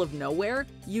the middle of nowhere,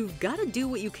 you've gotta do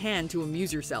what you can to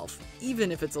amuse yourself,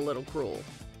 even if it's a little cruel.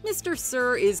 Mr.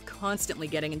 Sir is constantly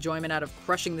getting enjoyment out of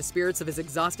crushing the spirits of his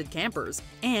exhausted campers,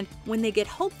 and when they get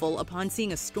hopeful upon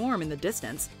seeing a storm in the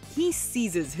distance, he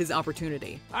seizes his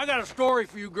opportunity. I got a story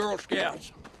for you Girl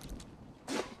Scouts.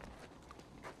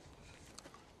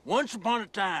 Once upon a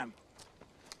time,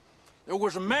 there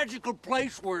was a magical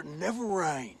place where it never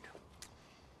rained.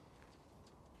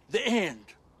 The end.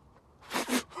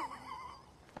 I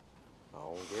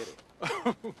don't get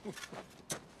it.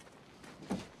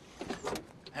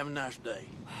 Have a nice day.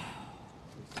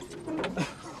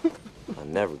 I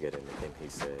never get anything he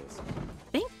says.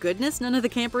 Thank goodness none of the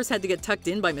campers had to get tucked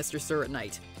in by Mr. Sir at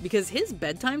night, because his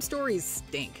bedtime stories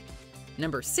stink.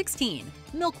 Number 16,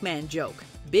 Milkman Joke,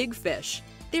 Big Fish.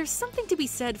 There's something to be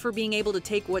said for being able to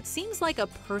take what seems like a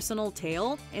personal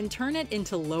tale and turn it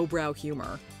into lowbrow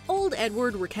humor. Old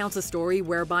Edward recounts a story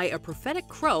whereby a prophetic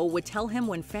crow would tell him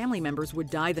when family members would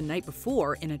die the night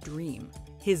before in a dream.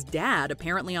 His dad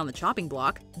apparently on the chopping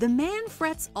block, the man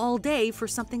frets all day for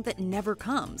something that never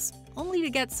comes, only to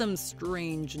get some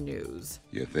strange news.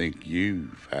 You think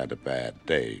you've had a bad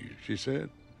day, she said.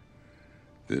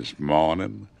 This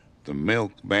morning, the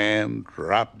milkman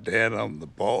dropped dead on the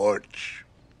porch.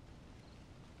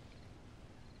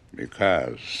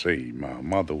 Because, see, my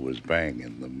mother was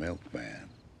banging the milkman.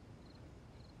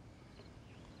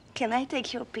 Can I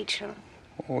take your picture?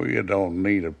 Oh, you don't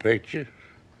need a picture.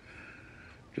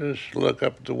 Just look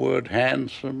up the word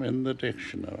handsome in the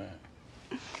dictionary.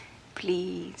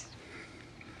 Please.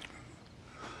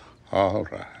 All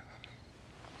right.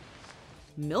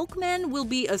 Milkmen will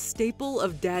be a staple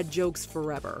of dad jokes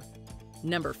forever.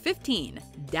 Number 15,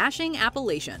 Dashing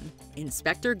Appalachian,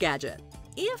 Inspector Gadget.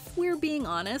 If we're being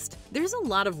honest, there's a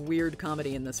lot of weird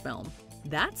comedy in this film.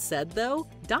 That said though,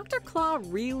 Dr. Claw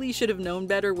really should have known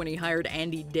better when he hired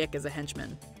Andy Dick as a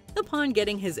henchman. Upon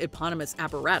getting his eponymous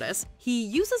apparatus, he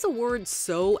uses a word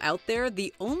so out there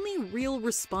the only real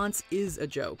response is a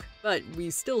joke. But we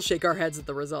still shake our heads at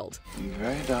the result.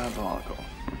 Very diabolical.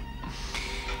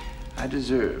 I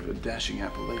deserve a dashing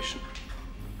appellation.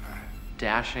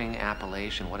 Dashing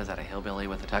Appalachian? What is that, a hillbilly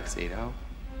with a tuxedo?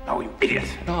 Oh, you idiot!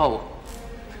 No!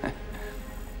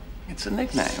 It's a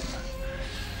nickname.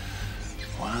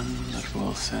 One that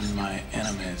will send my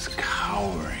enemies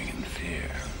cowering in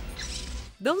fear.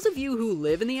 Those of you who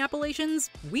live in the Appalachians,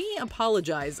 we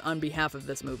apologize on behalf of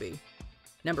this movie.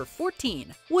 Number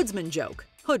 14, Woodsman Joke,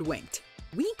 Hoodwinked.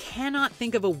 We cannot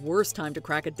think of a worse time to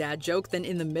crack a dad joke than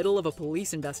in the middle of a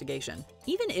police investigation,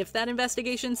 even if that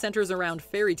investigation centers around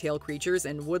fairy tale creatures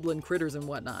and woodland critters and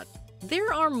whatnot.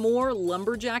 There are more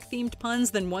lumberjack-themed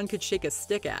puns than one could shake a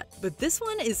stick at, but this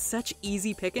one is such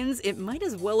easy pickings it might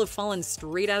as well have fallen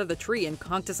straight out of the tree and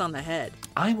conked us on the head.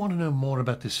 I want to know more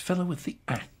about this fellow with the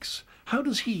axe. How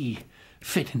does he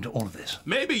fit into all of this?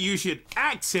 Maybe you should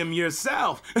axe him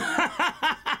yourself.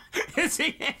 He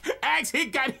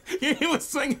was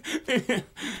singing.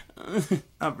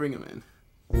 I'll bring him in.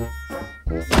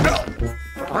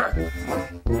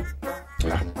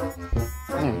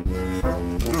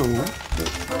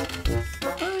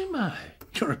 My,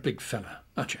 you're a big fella,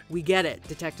 aren't you? We get it,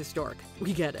 Detective Stork.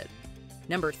 We get it.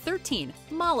 Number 13,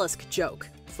 Mollusk Joke,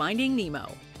 Finding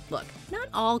Nemo. Look, not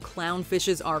all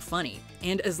clownfishes are funny,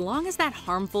 and as long as that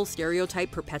harmful stereotype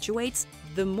perpetuates,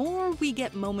 the more we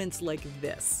get moments like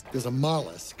this. There's a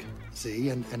mollusk, see,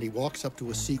 and he walks up to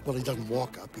a sea. Well, he doesn't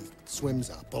walk up, he swims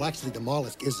up. Well, actually, the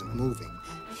mollusk isn't moving.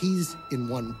 He's in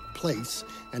one place,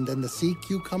 and then the sea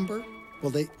cucumber,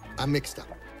 well, I'm mixed up.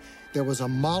 There was a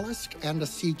mollusk and a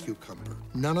sea cucumber.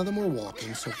 None of them were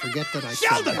walking, so forget that I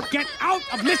said that. Get out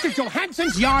of Mr.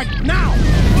 Johansson's yard now!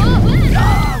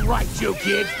 All right, you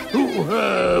kid.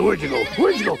 Where'd you go?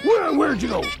 Where'd you go? Where'd you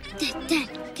go? Dad,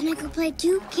 can I go play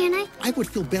too? Can I? I would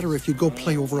feel better if you go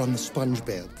play over on the sponge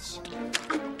beds.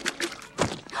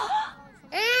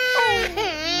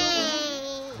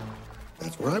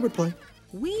 That's where I would play.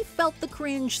 We felt the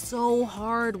cringe so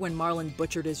hard when Marlon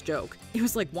butchered his joke. It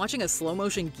was like watching a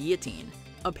slow-motion guillotine.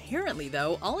 Apparently,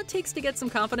 though, all it takes to get some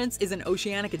confidence is an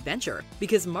oceanic adventure,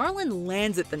 because Marlon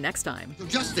lands it the next time.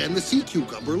 Just then, the sea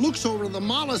cucumber looks over to the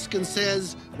mollusk and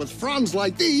says, with fronds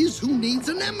like these, who needs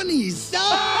anemones?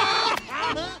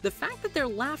 The fact that they're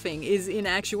laughing is, in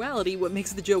actuality, what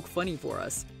makes the joke funny for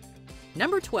us.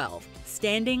 Number 12,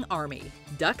 Standing Army,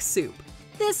 Duck Soup.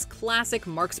 This classic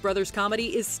Marx Brothers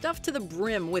comedy is stuffed to the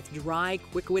brim with dry,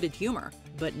 quick-witted humor,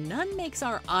 but none makes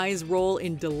our eyes roll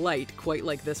in delight quite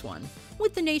like this one.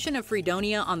 With the nation of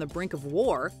Fredonia on the brink of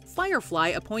war, Firefly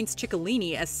appoints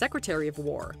Ciccolini as Secretary of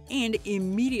War and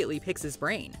immediately picks his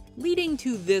brain, leading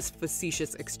to this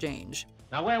facetious exchange.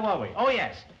 Now, where were we? Oh,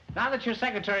 yes. Now that you're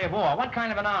Secretary of War, what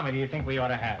kind of an army do you think we ought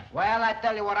to have? Well, I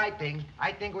tell you what I think.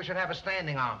 I think we should have a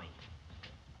standing army.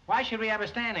 Why should we have a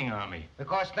standing army?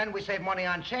 Because then we save money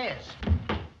on chairs.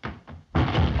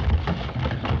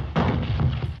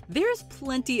 There's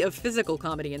plenty of physical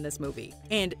comedy in this movie,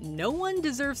 and no one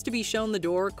deserves to be shown the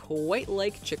door quite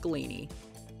like Ciccolini.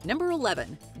 Number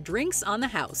 11, Drinks on the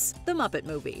House, The Muppet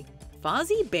Movie.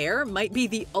 Fozzie Bear might be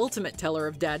the ultimate teller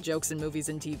of dad jokes in movies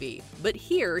and TV, but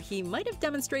here he might have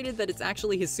demonstrated that it's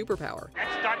actually his superpower.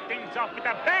 Let's start things off with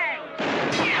a bang!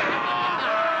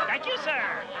 Thank you,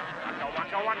 sir!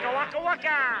 Waka, waka, waka,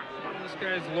 waka! This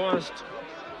guy's lost.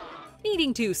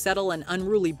 Needing to settle an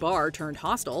unruly bar turned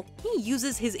hostel, he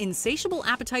uses his insatiable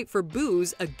appetite for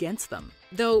booze against them.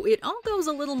 Though it all goes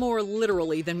a little more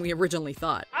literally than we originally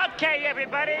thought. Okay,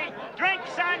 everybody,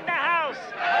 drinks on the house!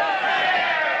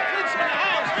 Drinks on the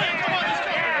house! Hey, come on, let's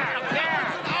go! Yeah.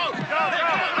 Go,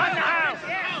 on the house!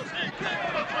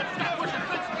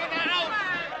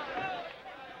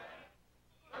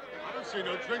 I don't see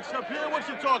no drinks up here. What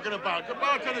you talking about? The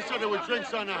bartender said there were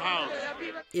drinks on the house.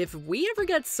 If we ever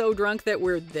get so drunk that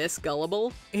we're this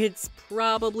gullible, it's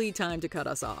probably time to cut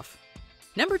us off.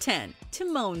 Number 10,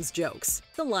 Timon's Jokes,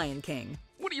 The Lion King.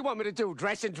 What do you want me to do?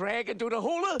 Dress and drag and do the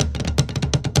hula?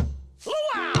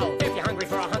 Wow! If you're hungry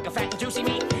for a hunk of fat and juicy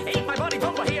meat, eat my buddy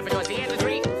Bumper here because he has a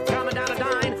treat. Coming down a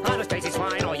dine on a Stacy's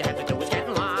swine. All you have to do is get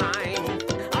in line.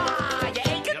 Ah, you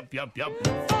ain't it? Yup.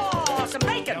 For some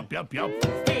bacon. Yup.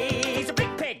 He's a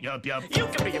big pig. Yup. You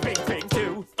can be a big pig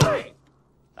too. Hey!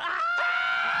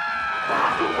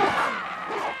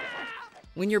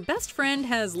 When your best friend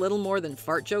has little more than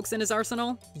fart jokes in his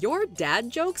arsenal, your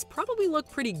dad jokes probably look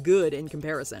pretty good in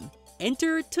comparison.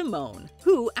 Enter Timon,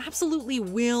 who absolutely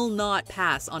will not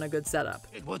pass on a good setup.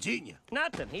 Hey, what's eating you?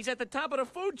 Nothing. He's at the top of the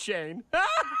food chain.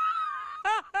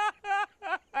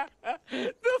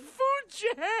 The food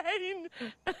chain!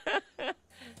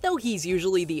 Though he's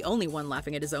usually the only one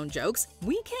laughing at his own jokes,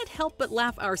 we can't help but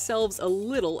laugh ourselves a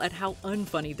little at how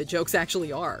unfunny the jokes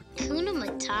actually are. Kuna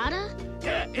Matata?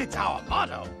 Yeah, it's our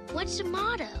motto. What's the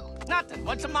motto? Nothing.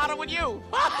 What's the matter with you?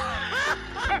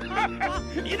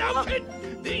 You know, kid,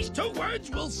 these two words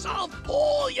will solve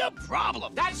all your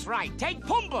problems. That's right. Take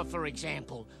Pumbaa, for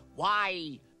example.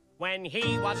 Why, when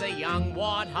he was a young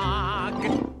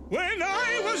warthog. When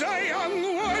I was a young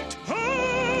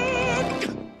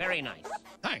warthog! Very nice.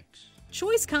 Thanks.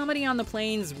 Choice comedy on the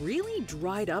plains really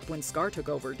dried up when Scar took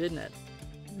over, didn't it?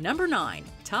 Number 9,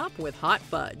 Top with Hot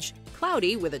Fudge,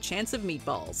 Cloudy with a Chance of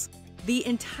Meatballs. The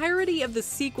entirety of the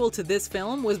sequel to this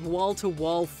film was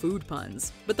wall-to-wall food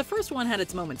puns, but the first one had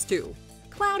its moments too.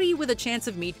 Cloudy with a Chance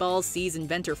of Meatballs sees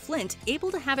inventor Flint able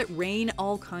to have it rain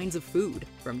all kinds of food,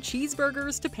 from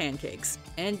cheeseburgers to pancakes,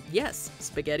 and yes,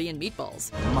 spaghetti and meatballs.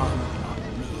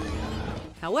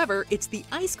 However, it's the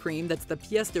ice cream that's the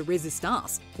pièce de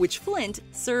résistance, which Flint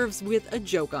serves with a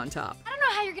joke on top. I don't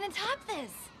know how you're gonna top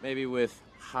this. Maybe with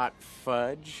hot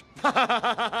fudge?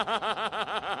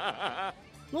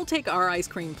 We'll take our ice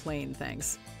cream plain,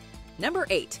 thanks. Number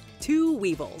 8, Two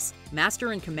Weevils,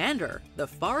 Master and Commander, The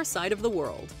Far Side of the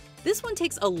World. This one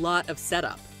takes a lot of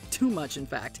setup, too much in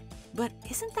fact. But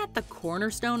isn't that the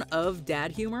cornerstone of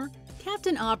dad humor?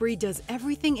 Captain Aubrey does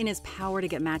everything in his power to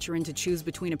get Maturin to choose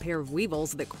between a pair of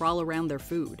weevils that crawl around their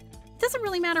food. It doesn't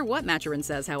really matter what Maturin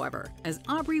says, however, as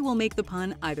Aubrey will make the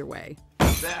pun either way.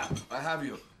 There, I have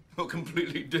you. You're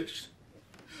completely dished.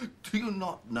 Do you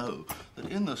not know that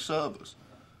in the service,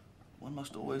 one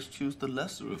must always choose the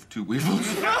lesser of two weevils?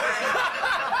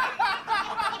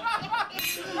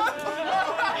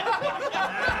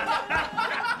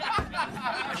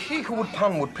 He who would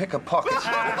pun would pick a pocket.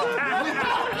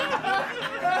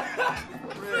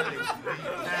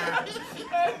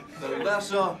 The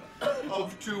lesser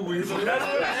of two weevils.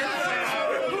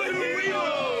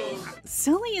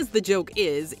 Silly as the joke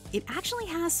is, it actually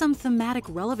has some thematic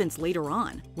relevance later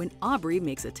on, when Aubrey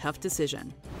makes a tough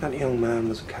decision. That young man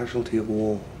was a casualty of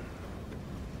war.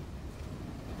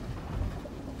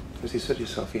 As you said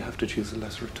yourself, you have to choose the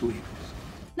lesser of two evils.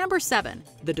 Number 7.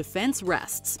 The defense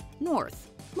rests.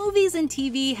 North. Movies and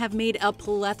TV have made a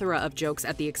plethora of jokes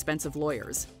at the expense of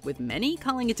lawyers, with many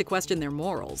calling into question their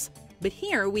morals. But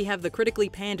here we have the critically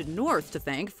panned North to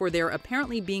thank for their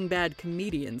apparently being bad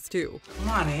comedians, too. Come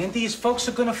on, Ann, these folks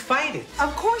are gonna fight it.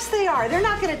 Of course they are. They're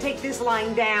not gonna take this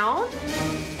line down.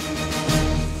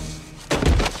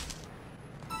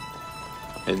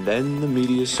 And then the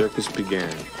media circus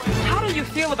began. How do you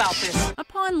feel about this?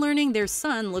 Upon learning their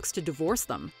son looks to divorce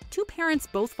them, two parents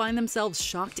both find themselves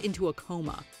shocked into a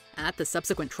coma. At the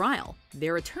subsequent trial,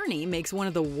 their attorney makes one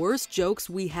of the worst jokes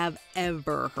we have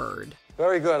ever heard.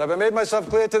 Very good. Have I made myself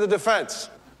clear to the defense?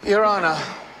 Your Honor,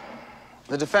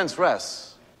 the defense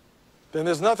rests. Then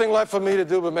there's nothing left for me to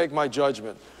do but make my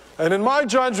judgment. And in my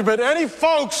judgment, any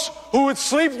folks who would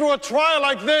sleep through a trial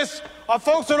like this are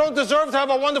folks who don't deserve to have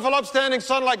a wonderful, upstanding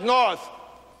son like North.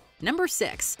 Number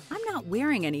 6. I'm Not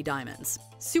Wearing Any Diamonds.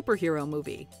 Superhero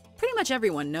movie. Pretty much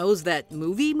everyone knows that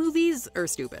movies are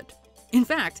stupid. In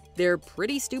fact, they're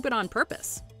pretty stupid on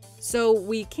purpose. So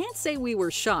we can't say we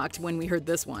were shocked when we heard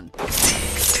this one.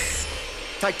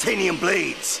 Titanium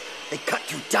blades. They cut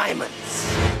through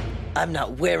diamonds. I'm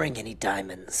not wearing any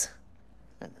diamonds.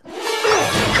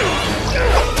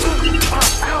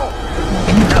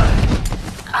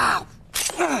 Ow!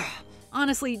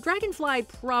 Honestly, Dragonfly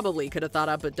probably could have thought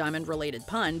up a diamond-related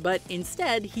pun, but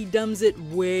instead he dumbs it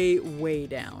way, way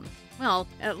down. Well,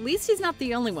 at least he's not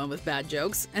the only one with bad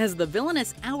jokes, as the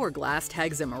villainous Hourglass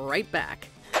tags him right back.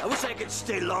 I wish I could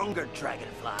stay longer,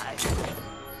 Dragonfly,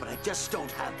 but I just don't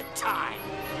have the time.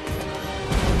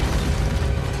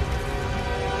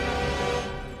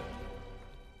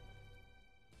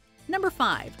 Number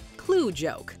 5. Clue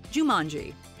joke.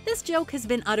 Jumanji. This joke has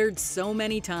been uttered so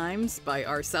many times, by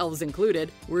ourselves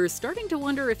included, we're starting to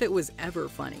wonder if it was ever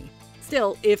funny.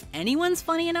 Still, if anyone's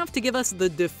funny enough to give us the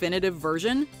definitive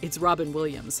version, it's Robin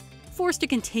Williams. Forced to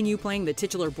continue playing the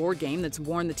titular board game that's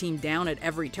worn the team down at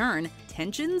every turn,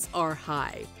 tensions are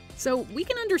high. So we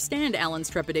can understand Alan's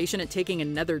trepidation at taking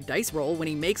another dice roll when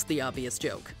he makes the obvious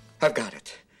joke. I've got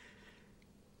it.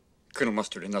 Colonel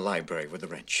Mustard in the library with a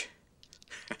wrench.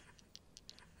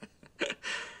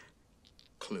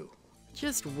 Clue.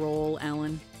 Just roll,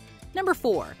 Alan. Number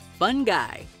 4. Fun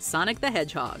guy. Sonic the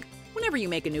Hedgehog. Whenever you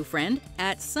make a new friend,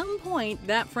 at some point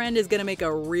that friend is gonna make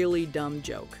a really dumb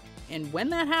joke. And when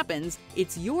that happens,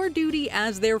 it's your duty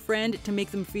as their friend to make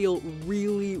them feel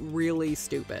really, really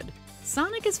stupid.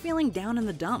 Sonic is feeling down in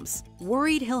the dumps,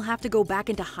 worried he'll have to go back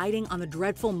into hiding on the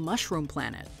dreadful Mushroom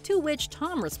Planet, to which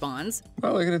Tom responds,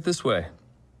 Well, look at it this way.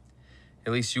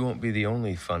 At least you won't be the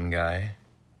only fun guy.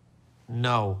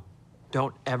 No.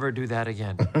 Don't ever do that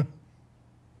again.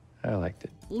 I liked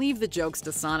it. Leave the jokes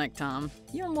to Sonic, Tom.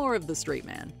 You're more of the straight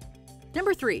man.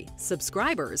 Number 3.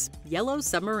 Subscribers. Yellow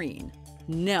Submarine.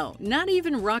 No, not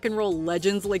even rock and roll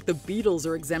legends like the Beatles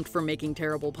are exempt from making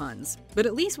terrible puns. But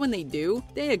at least when they do,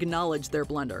 they acknowledge their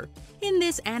blunder. In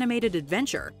this animated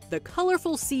adventure, the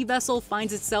colorful sea vessel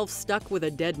finds itself stuck with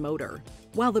a dead motor.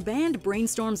 While the band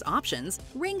brainstorms options,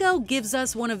 Ringo gives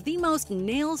us one of the most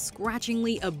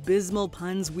nail-scratchingly abysmal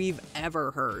puns we've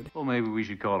ever heard. Well, maybe we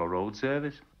should call a road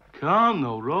service. Can't,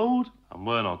 no road. And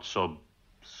we're not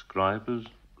subscribers.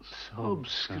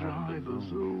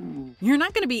 Subscribers, ooh. You're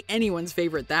not going to be anyone's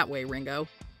favorite that way, Ringo.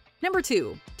 Number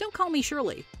 2. Don't Call Me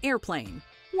Shirley. Airplane.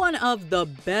 One of the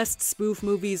best spoof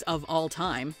movies of all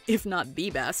time, if not the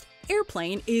best,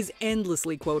 Airplane is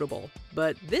endlessly quotable.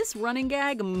 But this running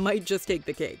gag might just take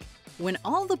the cake. When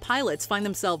all the pilots find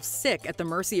themselves sick at the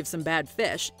mercy of some bad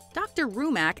fish, Dr.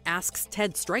 Rumack asks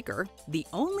Ted Stryker, the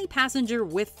only passenger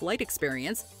with flight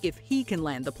experience, if he can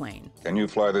land the plane. Can you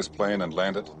fly this plane and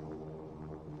land it?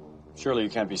 Surely you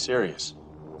can't be serious.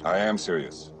 I am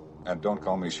serious. And don't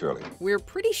call me Shirley. We're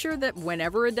pretty sure that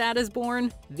whenever a dad is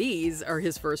born, these are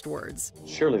his first words.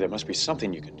 Surely there must be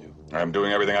something you can do. I'm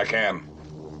doing everything I can.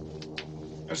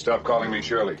 And stop calling me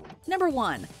Shirley. Number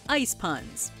 1. Ice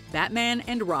puns. Batman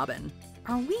and Robin.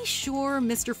 Are we sure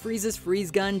Mr. Freeze's freeze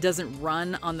gun doesn't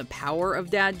run on the power of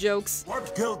dad jokes?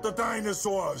 What killed the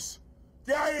dinosaurs?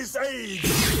 The Ice Age!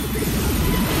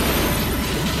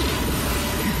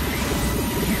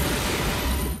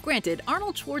 Granted,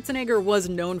 Arnold Schwarzenegger was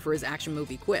known for his action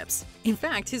movie quips. In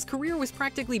fact, his career was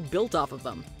practically built off of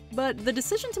them. But the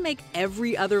decision to make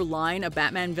every other line a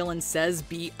Batman villain says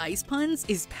be ice puns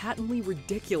is patently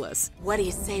ridiculous. What do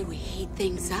you say we heat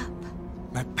things up?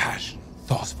 My passion,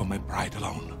 thoughts for my bride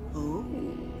alone.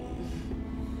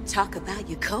 Ooh. Talk about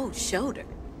your cold shoulder.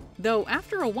 Though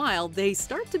after a while, they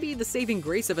start to be the saving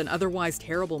grace of an otherwise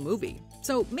terrible movie.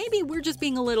 So maybe we're just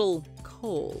being a little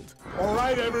cold. All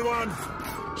right, everyone.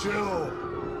 Chill.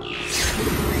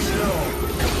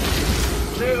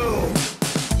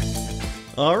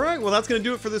 All right, well, that's going to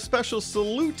do it for this special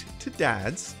salute to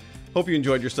dads. Hope you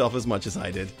enjoyed yourself as much as I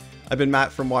did. I've been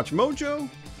Matt from MsMojo.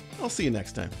 I'll see you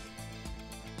next time.